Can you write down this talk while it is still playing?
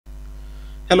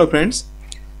Hello friends,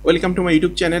 welcome to my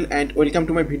YouTube channel and welcome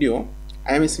to my video.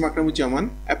 I am Akramuzzaman,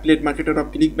 affiliate marketer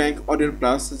of ClickBank, Audio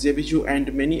Plus, JVU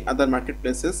and many other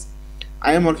marketplaces.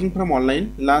 I am working from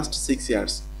online last 6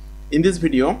 years. In this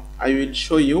video, I will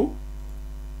show you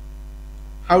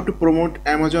how to promote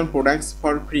Amazon products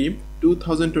for free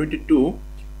 2022,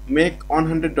 make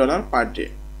 $100 per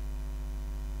day.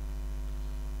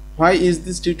 Why is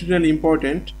this tutorial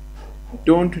important?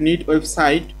 Don't need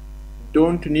website,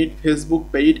 don't need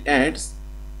Facebook paid ads,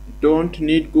 don't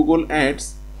need Google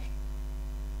ads,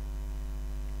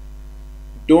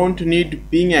 don't need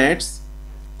Bing ads,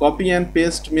 copy and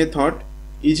paste method,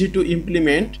 easy to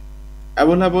implement,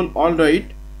 available alright,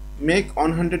 make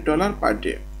 $100 per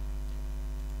day.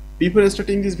 Before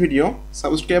starting this video,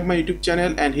 subscribe my YouTube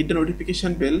channel and hit the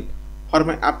notification bell for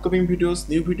my upcoming videos,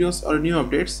 new videos or new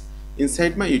updates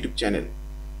inside my YouTube channel.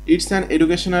 It's an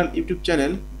educational YouTube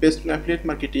channel based on affiliate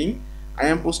marketing. I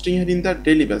am posting here in the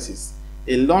daily basis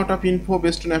a lot of info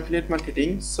based on affiliate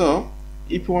marketing. So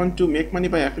if you want to make money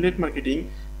by affiliate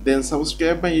marketing, then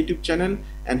subscribe my YouTube channel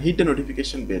and hit the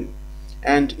notification bell.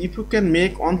 And if you can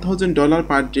make $1,000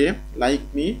 per day like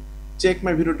me, check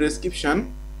my video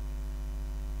description.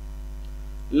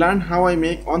 Learn how I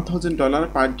make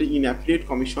 $1,000 per day in affiliate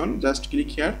commission. Just click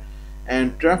here.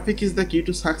 And traffic is the key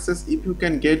to success. If you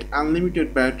can get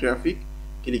unlimited buyer traffic,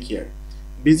 click here.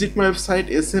 Visit my website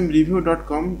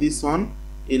smreview.com. This one,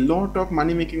 a lot of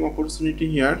money making opportunity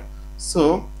here.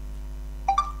 So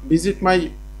visit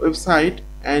my website,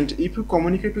 and if you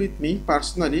communicate with me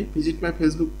personally, visit my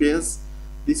Facebook page.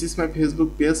 This is my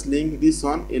Facebook page link. This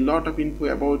one, a lot of info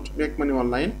about make money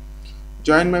online.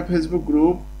 Join my Facebook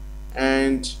group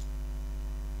and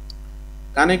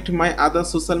connect my other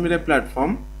social media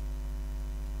platform: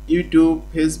 YouTube,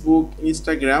 Facebook,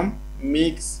 Instagram,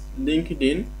 Mix,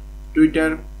 LinkedIn,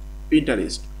 Twitter,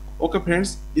 Pinterest. Okay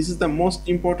friends, this is the most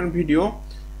important video,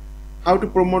 how to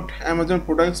promote Amazon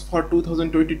products for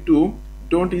 2022.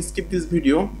 Don't skip this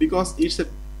video because it's a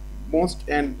most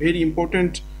and very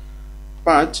important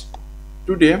part.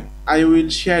 Today I will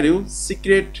share you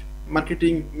secret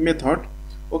marketing method.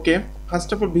 Okay,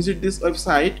 first of all, visit this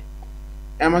website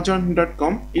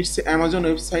amazon.com. It's an Amazon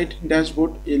website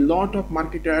dashboard. A lot of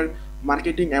marketer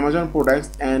marketing Amazon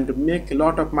products and make a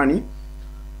lot of money.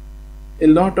 A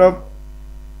lot of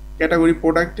category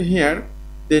product here.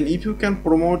 Then if you can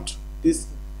promote this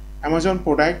Amazon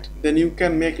product, then you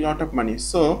can make a lot of money.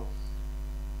 So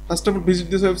first of all, visit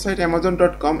this website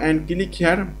amazon.com and click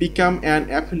here, become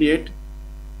an affiliate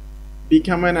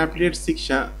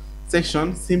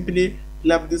section. Simply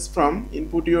fill up this form,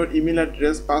 input your email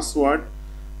address, password,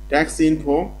 tax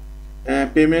info,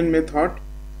 payment method,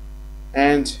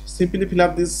 and simply fill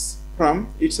up this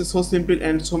form. It's a so simple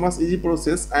and so much easy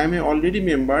process. I am already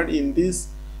member in this.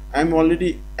 I am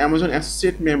already Amazon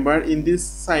associate member in this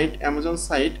site, Amazon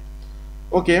site.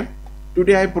 Okay,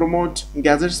 today I promote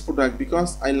gadgets product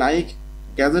because I like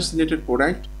gadgets related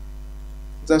product.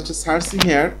 Just search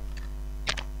here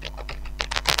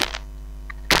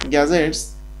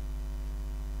gadgets.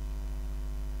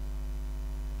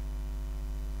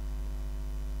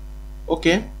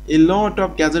 Okay, a lot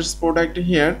of gadgets product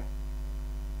here.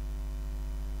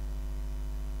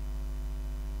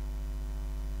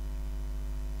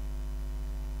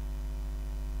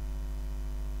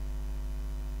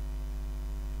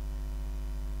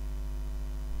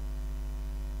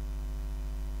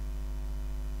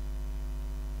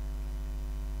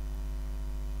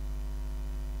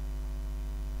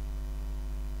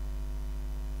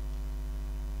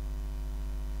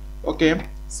 Okay,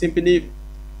 simply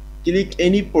click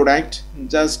any product,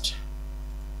 just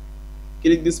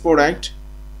click this product.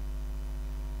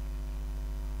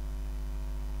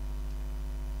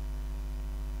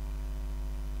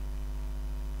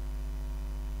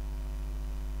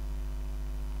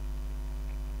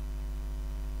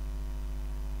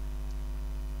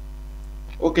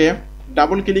 Okay,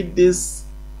 double click this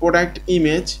product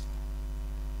image.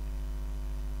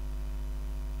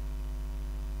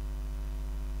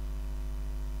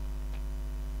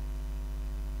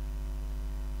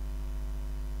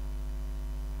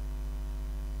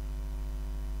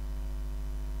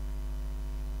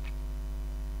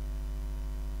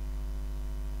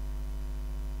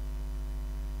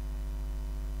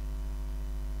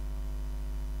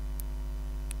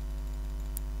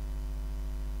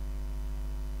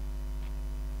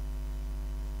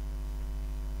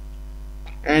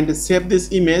 And save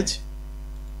this image.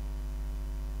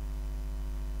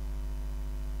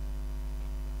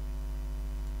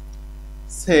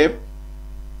 Save.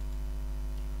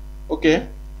 Okay,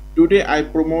 today I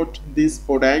promote this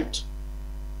product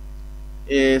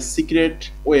a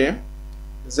secret way.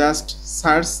 Just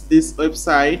search this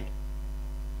website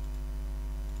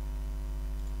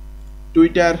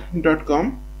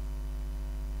twitter.com.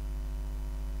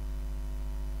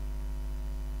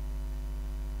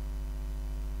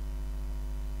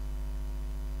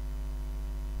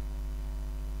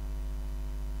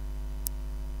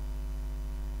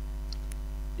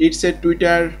 It's a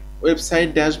Twitter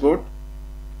website dashboard.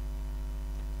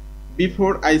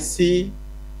 Before I see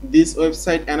this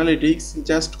website analytics,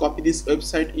 just copy this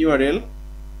website URL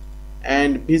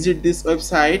and visit this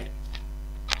website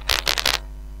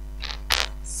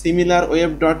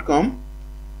similarweb.com.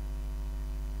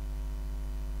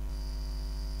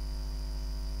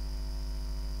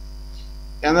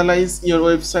 Analyze your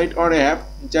website or app.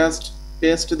 Just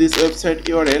paste this website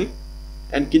URL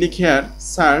and click here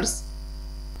search.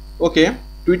 Okay,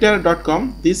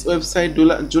 twitter.com. This website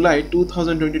July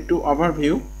 2022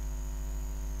 overview.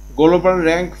 Global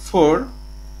rank 4,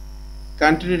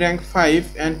 country rank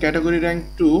 5 and category rank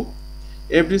 2.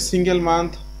 Every single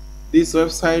month this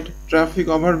website traffic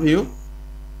overview.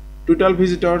 Total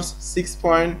visitors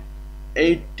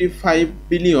 6.85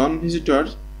 billion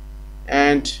visitors,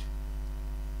 and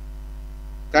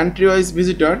country-wise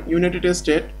visitor United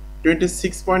States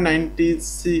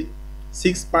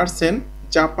 26.96%,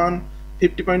 Japan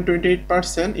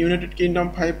 50.28%, United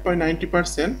Kingdom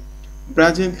 5.90%,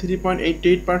 Brazil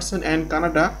 3.88% and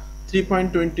Canada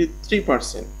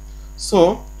 3.23%.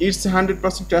 So it's a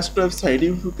 100% trusted website.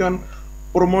 If you can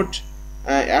promote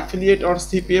affiliate or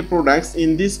CPA products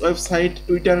in this website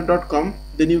twitter.com,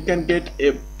 then you can get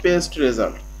a best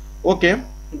result. Okay,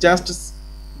 just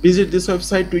visit this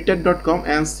website twitter.com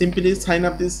and simply sign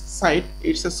up this site.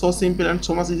 It's a so simple and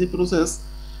so much easy process.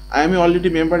 I am already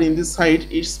member in this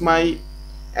site. It's my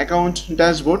account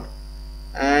dashboard,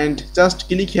 and just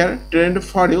click here trend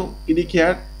for you, click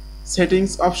here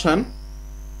settings option.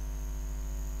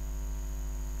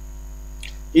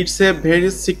 It's a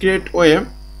very secret way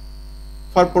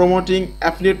for promoting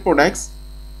affiliate products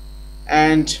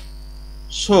and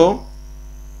show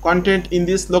content in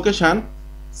this location.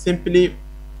 Simply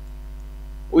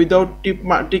without tick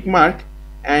mark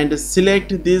and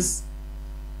select this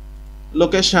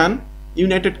location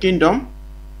United Kingdom,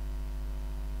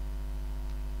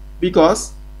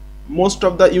 because most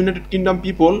of the United Kingdom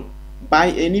people buy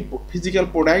any physical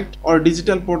product or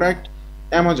digital product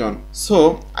Amazon.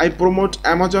 So I promote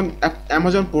Amazon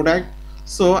product,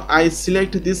 so I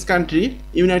select this country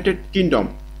United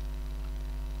Kingdom,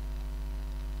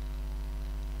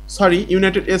 sorry,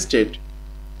 United States.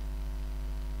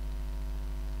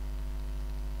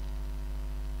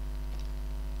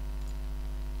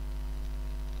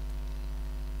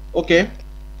 Okay,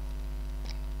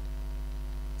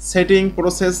 setting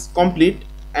process complete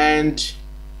and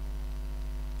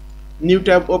new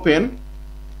tab open.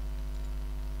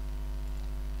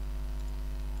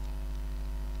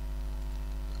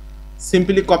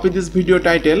 Simply copy this video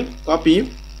title,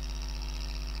 copy,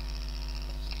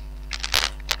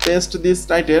 paste this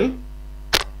title,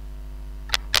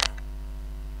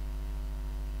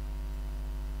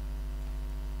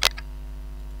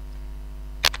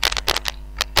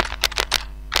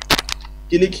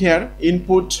 click here,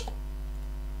 input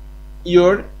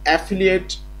your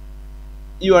affiliate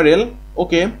URL.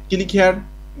 Okay, click here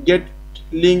get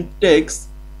link text.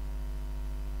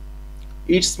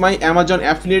 It's my Amazon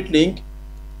affiliate link.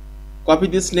 Copy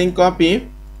this link, copy,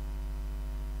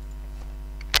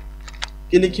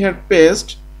 click here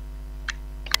paste,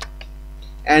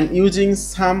 and using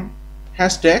some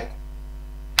hashtag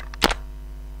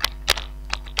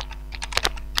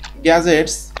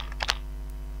gadgets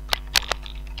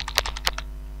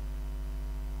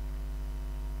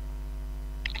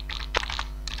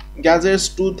gadgets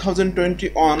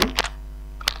 2020 on,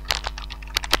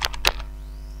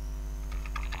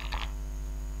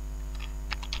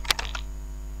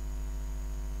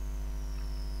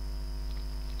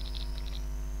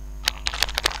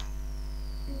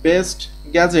 best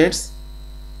gadgets,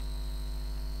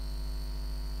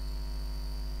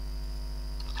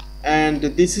 and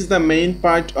this is the main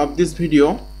part of this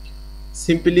video.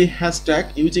 Simply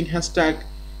hashtag, using hashtag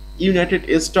United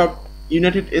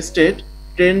States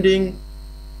trending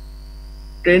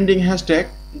hashtag,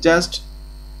 just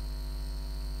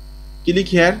click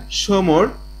here show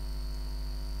more.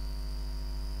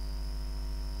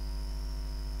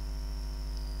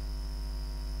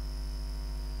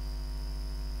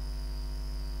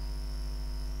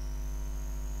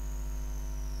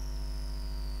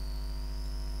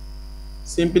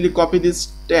 Simply copy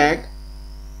this tag,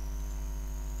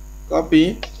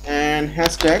 copy, and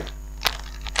hashtag,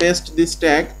 paste this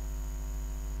tag,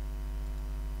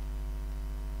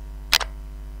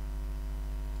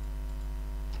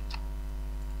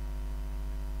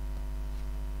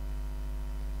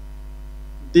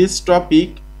 this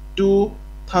topic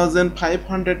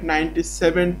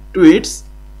 2597 tweets.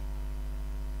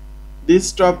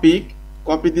 This topic,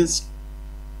 copy this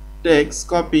text,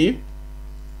 copy,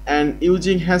 and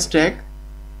using hashtag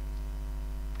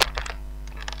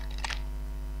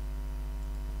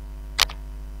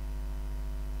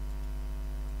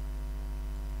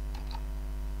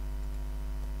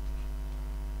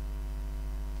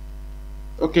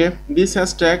okay, this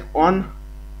hashtag on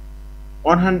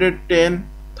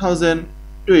 110,000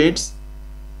 tweets.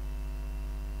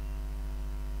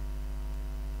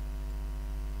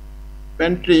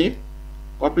 Pantry,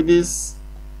 copy this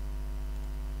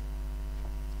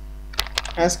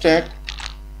hashtag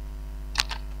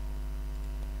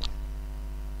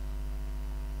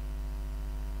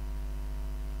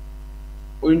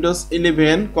Windows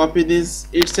 11, copy this,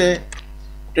 it's a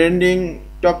trending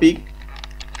topic.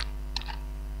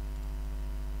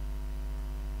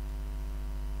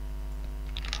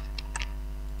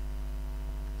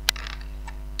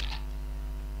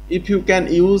 If you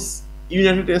can use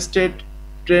United States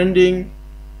trending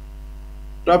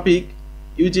topic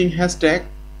using hashtag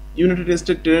United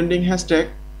States trending hashtag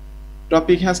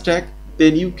topic hashtag,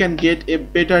 then you can get a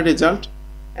better result.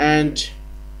 And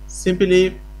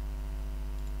simply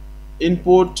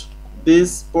input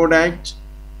this product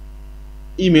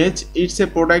image, it's a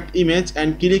product image,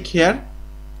 and click here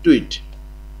tweet.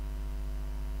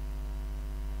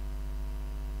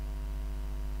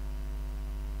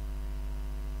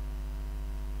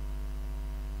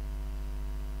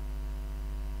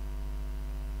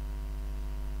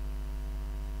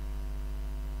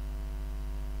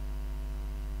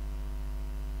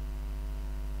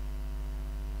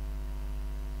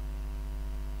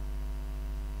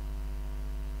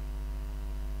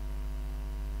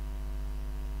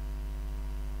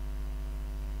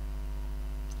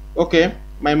 Okay,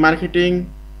 my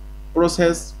marketing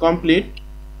process complete.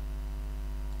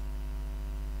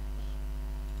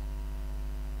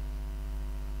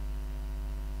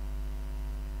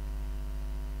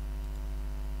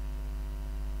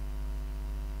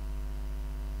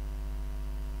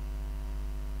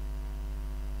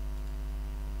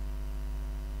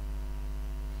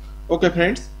 Okay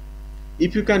friends,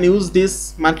 if you can use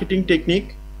this marketing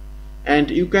technique and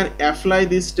you can apply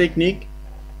this technique,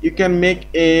 you can make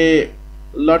a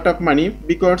lot of money,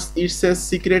 because it's a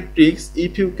secret tricks.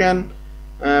 If you can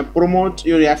promote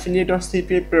your affiliate or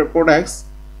CPA products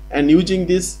and using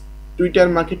this Twitter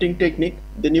marketing technique,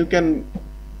 then you can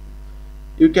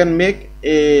make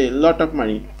a lot of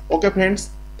money. Okay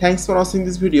friends, thanks for watching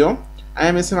this video. I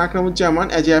am Akramuzzaman.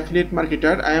 As an affiliate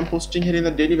marketer, I am posting here in the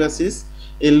daily basis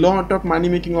a lot of money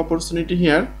making opportunity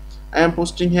here. I am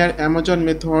posting here Amazon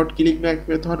method, clickbank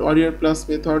method, Warrior Plus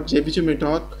method, JVG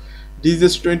method,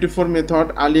 DZ24 method,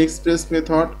 AliExpress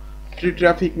method, free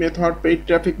traffic method, paid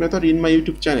traffic method in my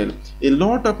YouTube channel. A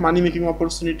lot of money making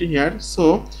opportunity here.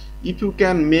 So if you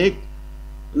can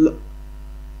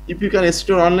start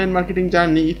your online marketing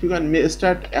journey, if you can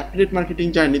start affiliate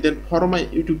marketing journey, then follow my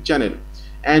YouTube channel.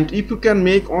 And if you can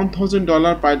make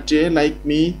 $1,000 per day like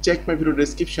me, check my video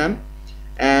description.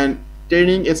 And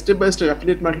training, a step-by-step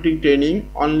affiliate marketing training,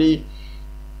 only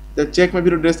check my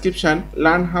video description.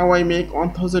 Learn how I make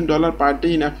 $1,000 per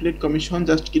day in affiliate commission.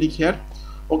 Just click here.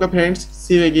 Okay friends,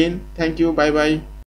 see you again. Thank you. Bye bye.